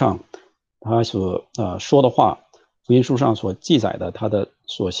音书上他所说的话，福音书上所记载的他的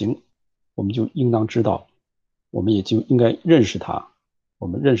所行，我们就应当知道，我们也就应该认识他。我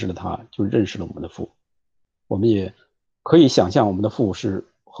们认识了他，就认识了我们的父。我们也可以想象我们的父是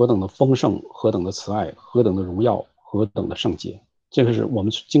何等的丰盛，何等的慈爱，何等的荣耀，何等的圣洁。这个是我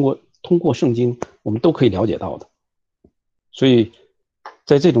们通过圣经，我们都可以了解到的。所以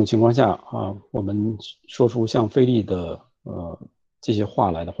在这种情况下我们说出像腓利的这些话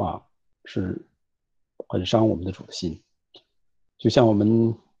来的话，是很伤我们的主的心。就像我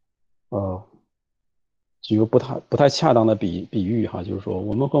们举个不太恰当的比喻就是说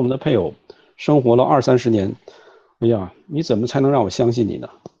我们和我们的配偶生活了20-30年，哎呀，你怎么才能让我相信你呢？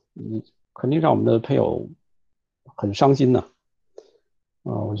你肯定让我们的配偶很伤心呢。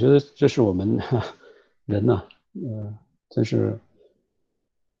我觉得这是我们人呢真是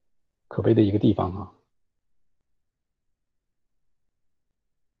可悲的一个地方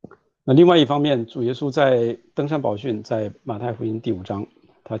那另外一方面，主耶稣在登山宝训，在马太福音第5章，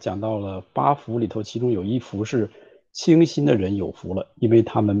他讲到了8福里头，其中有一福是清心的人有福了，因为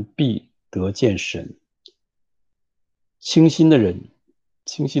他们必得见神。清心的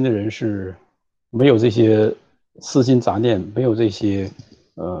人是没有这些私心杂念，没有这些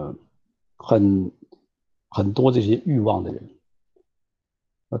很多这些欲望的人。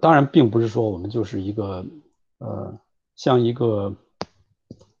当然并不是说我们就是一个像一个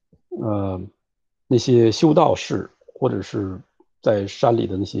那些修道士，或者是在山里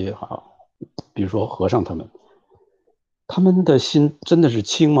的那些比如说和尚他们的心真的是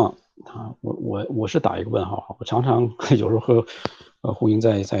清吗？我是打一个问号。我常常有时候和胡英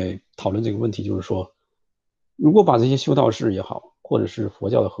在讨论这个问题，就是说，如果把这些修道士也好，或者是佛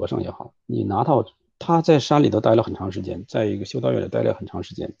教的和尚也好，你拿到他在山里头待了很长时间，在一个修道院里待了很长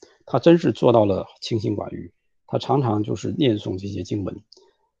时间，他真是做到了清心寡欲，他常常就是念诵这些经文。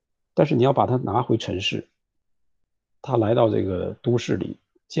但是你要把他拿回尘世，他来到这个都市里，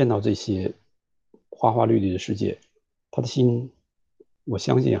见到这些花花绿绿的世界，他的心我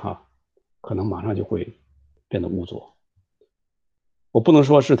相信可能马上就会变得污浊。我不能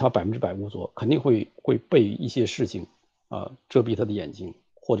说是他100%污浊，肯定会被一些事情遮蔽他的眼睛，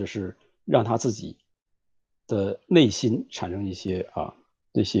或者是让他自己的内心产生一些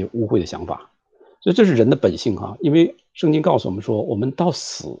这些污秽的想法。所以这是人的本性因为圣经告诉我们说，我们到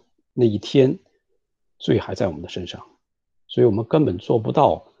死那一天，罪还在我们的身上，所以我们根本做不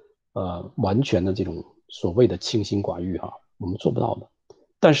到完全的这种所谓的清心寡欲我们做不到的。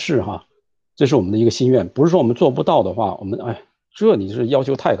但是这是我们的一个心愿，不是说我们做不到的话，我们这你是要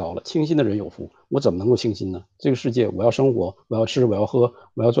求太高了，清心的人有福，我怎么能够清心呢？这个世界我要生活，我要吃，我要喝，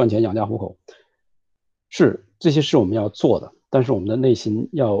我要赚钱养家糊口，是这些是我们要做的，但是我们的内心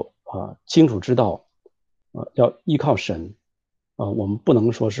要清楚知道要依靠神我们不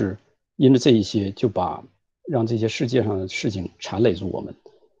能说是因着这一些就让这些世界上的事情缠累住我们。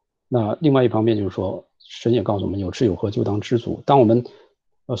那另外一方面就是说，神也告诉我们有吃有喝就当知足。当我们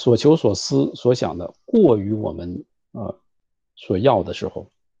所求所思所想的过于我们所要的时候，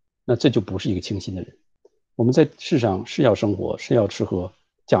那这就不是一个清心的人。我们在世上是要生活，是要吃喝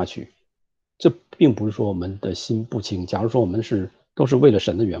嫁娶，这并不是说我们的心不清。假如说我们都是为了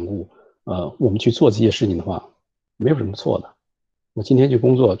神的缘故我们去做这些事情的话，没有什么错的。我今天去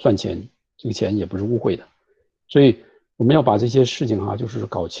工作赚钱，这个钱也不是污秽的。所以我们要把这些事情就是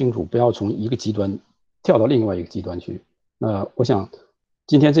搞清楚，不要从一个极端跳到另外一个极端去。那我想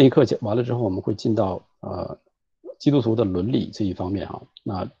今天这一课讲完了之后，我们会进到基督徒的伦理这一方面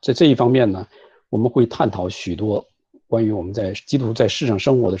那在这一方面呢，我们会探讨许多关于我们在基督徒在世上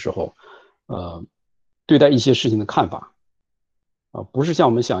生活的时候对待一些事情的看法不是像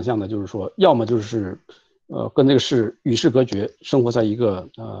我们想象的，就是说要么就是跟这个世与世隔绝，生活在一个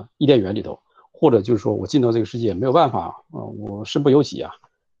伊甸园里头，或者就是说我进到这个世界没有办法我身不由己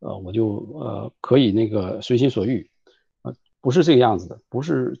我就可以那个随心所欲不是这个样子的，不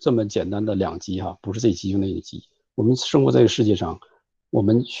是这么简单的两极不是这一极就那一极。我们生活在这个世界上，我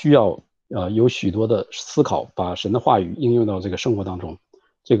们需要有许多的思考，把神的话语应用到这个生活当中。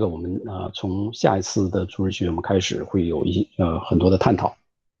这个我们从下一次的主日学我们开始会有很多的探讨。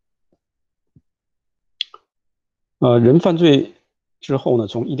人犯罪之后呢，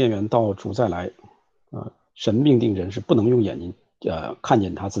从伊甸园到主再来神命定人是不能用眼睛看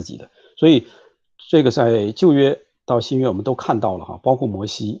见他自己的。所以这个在旧约到新约我们都看到了包括摩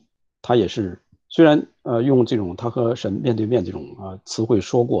西他也是虽然用这种他和神面对面这种词汇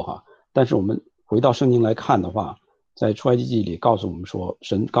说过但是我们回到圣经来看的话，在出埃及记里告诉我们说，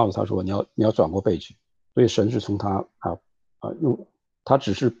神告诉他说你要转过背去。所以神是从他他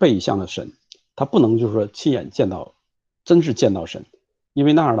只是背向了神，他不能就是说亲眼见到真是见到神，因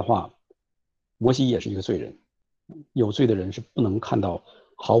为那样的话摩西也是一个罪人，有罪的人是不能看到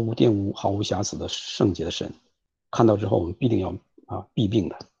毫无玷污毫无瑕疵的圣洁的神，看到之后我们必定要弊病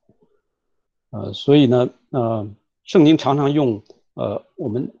的所以呢圣经常常用我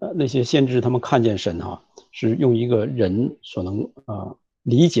们那些先知他们看见神是用一个人所能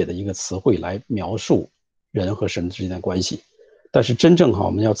理解的一个词汇来描述人和神之间的关系。但是真正我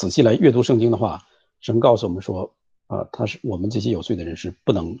们要仔细来阅读圣经的话，神告诉我们说我们这些有罪的人是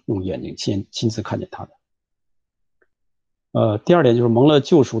不能用眼睛亲自看见他的第二点就是蒙了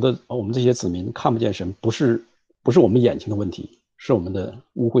救赎的我们这些子民看不见神，不是我们眼睛的问题，是我们的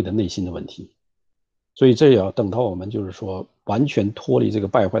污秽的内心的问题。所以这也要等到我们就是说完全脱离这个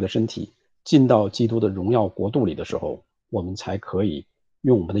败坏的身体，进到基督的荣耀国度里的时候，我们才可以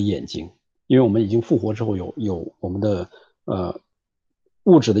用我们的眼睛，因为我们已经复活之后有我们的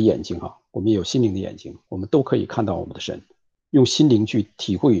物质的眼睛我们也有心灵的眼睛，我们都可以看到我们的神，用心灵去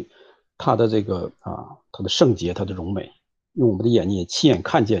体会他的这个他的圣洁他的荣美，用我们的眼睛也亲眼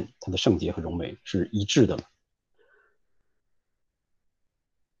看见他的圣洁和荣美是一致的了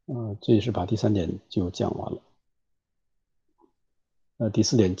这也是把第3点就讲完了第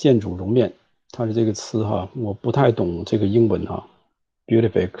4点见主荣面，它是这个词我不太懂这个英文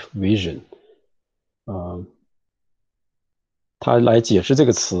beatific vision他来解释这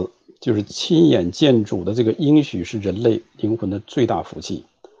个词，就是亲眼见主的这个应许是人类灵魂的最大福气。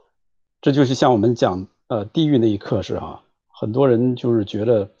这就是像我们讲地狱那一刻是很多人就是觉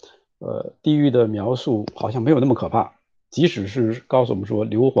得地狱的描述好像没有那么可怕，即使是告诉我们说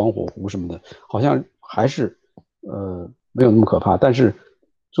硫磺火湖什么的，好像还是没有那么可怕。但是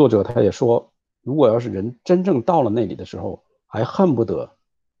作者他也说，如果要是人真正到了那里的时候，还恨不得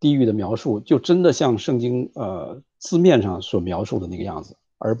地狱的描述就真的像圣经字面上所描述的那个样子，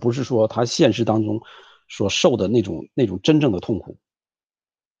而不是说他现实当中所受的那种真正的痛苦。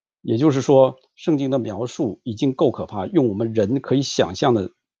也就是说圣经的描述已经够可怕，用我们人可以想象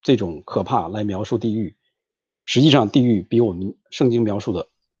的这种可怕来描述地狱，实际上地狱比我们圣经描述的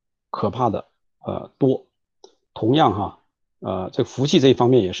可怕的多。同样这个福气这一方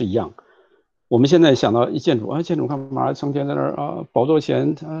面也是一样。我们现在想到一建筑建筑干嘛成天在那儿宝座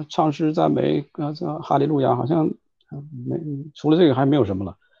前唱诗赞美哈利路亚，好像没除了这个还没有什么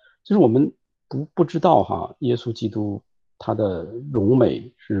了。就是我们不知道耶稣基督他的荣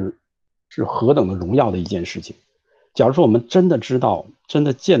美是何等的荣耀的一件事情。假如说我们真的知道，真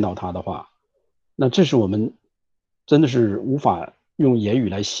的见到他的话，那这是我们真的是无法用言语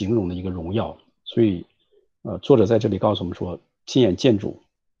来形容的一个荣耀。所以作者在这里告诉我们说，亲眼见主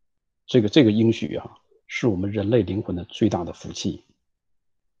这个应许是我们人类灵魂的最大的福气。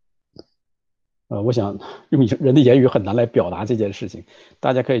我想用人的言语很难来表达这件事情，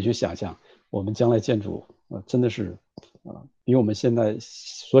大家可以去想象，我们将来见主真的是比我们现在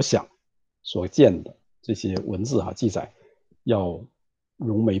所想所见的这些文字记载要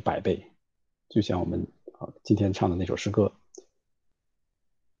荣美百倍。就像我们今天唱的那首诗歌，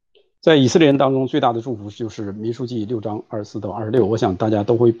在以色列人当中最大的祝福就是民数记6章24到26，我想大家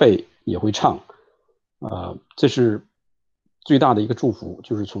都会背也会唱。这是最大的一个祝福，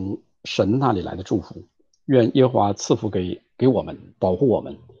就是从神那里来的祝福。愿耶和华赐福给我们，保护我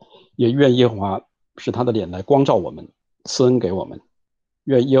们，也愿耶和华使他的脸来光照我们，赐恩给我们。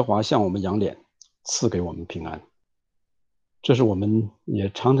愿耶和华向我们扬脸，赐给我们平安。这是我们也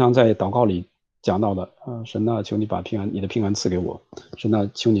常常在祷告里讲到的。神啊，求你把你的平安赐给我。神啊，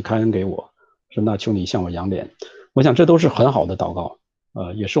求你开恩给我。神啊，求你向我扬脸。我想这都是很好的祷告，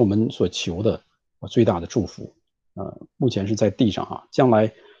也是我们所求的最大的祝福。目前是在地上将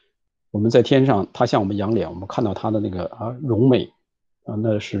来我们在天上，他向我们扬脸，我们看到他的那个荣美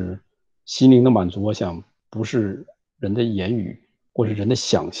那是心灵的满足。我想不是人的言语或是人的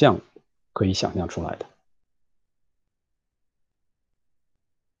想象可以想象出来的。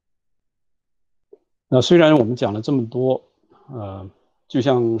那虽然我们讲了这么多，就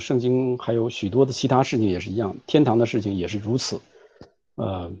像圣经还有许多的其他事情也是一样，天堂的事情也是如此。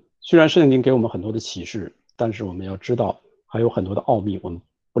虽然圣经给我们很多的启示，但是我们要知道还有很多的奥秘我们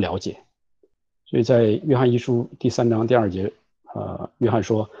不了解。所以在约翰一书第3章第2节，约翰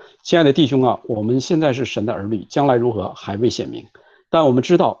说：“亲爱的弟兄我们现在是神的儿女，将来如何还未显明，但我们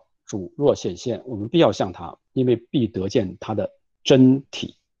知道主若显现，我们必要向他，因为必得见他的真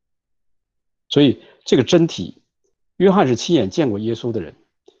体。”所以这个真体，约翰是亲眼见过耶稣的人。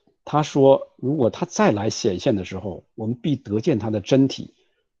他说，如果他再来显现的时候，我们必得见他的真体。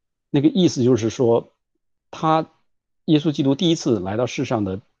那个意思就是说，耶稣基督第一次来到世上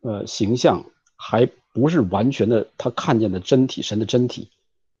的形象，还不是完全的他看见的真体，神的真体。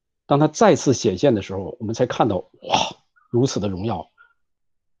当他再次显现的时候，我们才看到哇，如此的荣耀，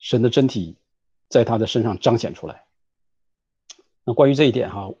神的真体在他的身上彰显出来。那关于这一点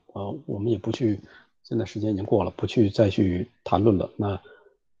我们也不去，现在时间已经过了，不去再去谈论了。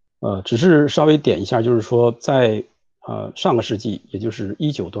那只是稍微点一下，就是说在上个世纪，也就是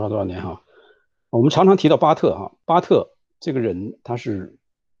19多少年我们常常提到巴特巴特这个人，他是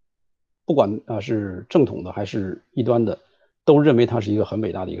不管是正统的还是异端的，都认为他是一个很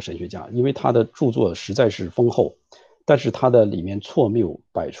伟大的一个神学家，因为他的著作实在是丰厚，但是他的里面错谬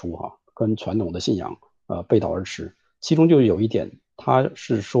百出跟传统的信仰背道而驰。其中就有一点，他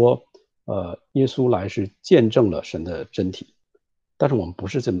是说耶稣来是见证了神的真体，但是我们不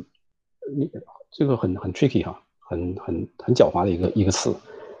是这个很 tricky 很狡猾的一个词。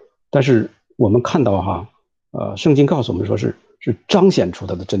但是我们看到圣经告诉我们说是彰显出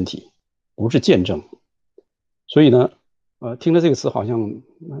他的真体，不是见证。所以呢听着这个词好像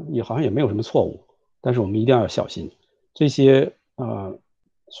也没有什么错误，但是我们一定要小心这些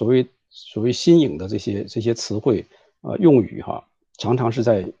所谓新颖的这些词汇用语常常是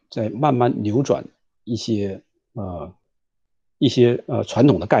在慢慢扭转一些传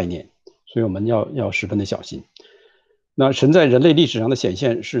统的概念，所以我们要十分的小心。那神在人类历史上的显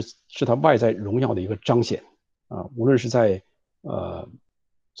现是他外在荣耀的一个彰显无论是在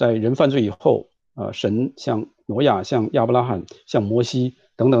人犯罪以后神像挪亚、像亚伯拉罕、像摩西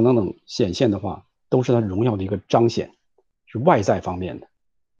等等等等显现的话，都是他荣耀的一个彰显，是外在方面的。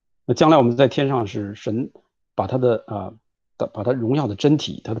那将来我们在天上是神把他荣耀的真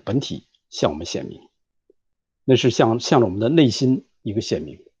体，他的本体向我们显明，那是向着我们的内心一个显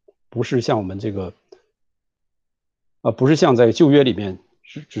明，不是像我们这个不是像在旧约里面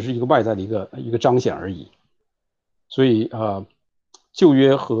只是一个外在的一个彰显而已。所以旧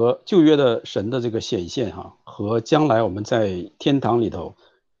约的神的这个显现和将来我们在天堂里头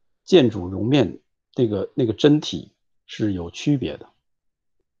见主荣面那个真体是有区别的。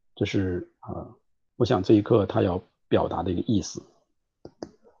这是我想这一课他要表达的一个意思。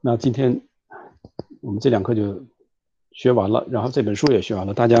那今天我们这2课就学完了，然后这本书也学完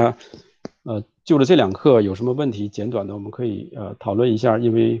了。大家就着这2课有什么问题简短的，我们可以讨论一下，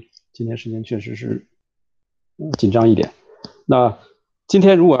因为今天时间确实是紧张一点。那今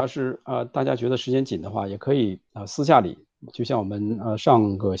天如果要是大家觉得时间紧的话，也可以私下里，就像我们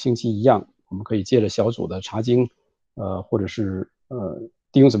上个星期一样，我们可以借着小组的查经，或者是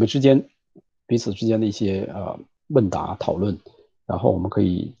弟兄姊妹之间彼此之间的一些问答讨论，然后我们可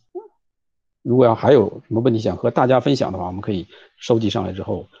以，如果要还有什么问题想和大家分享的话，我们可以收集上来之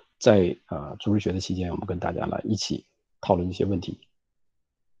后，在主日学的期间，我们跟大家来一起讨论一些问题。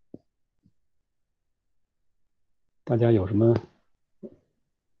大家有什么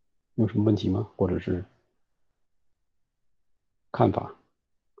问题吗？或者是看法？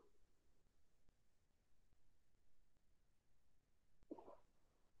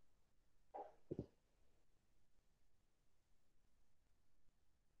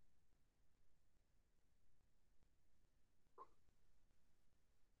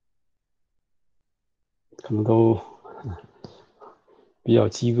可能都比较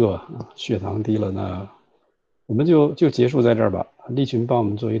饥饿，血糖低了，那我们就结束在这儿吧。立群帮我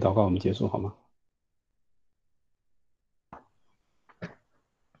们做一祷告，我们结束好吗？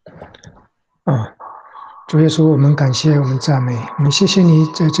主耶稣，我们感谢，我们赞美，我们谢谢你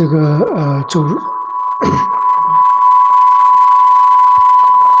在这个周日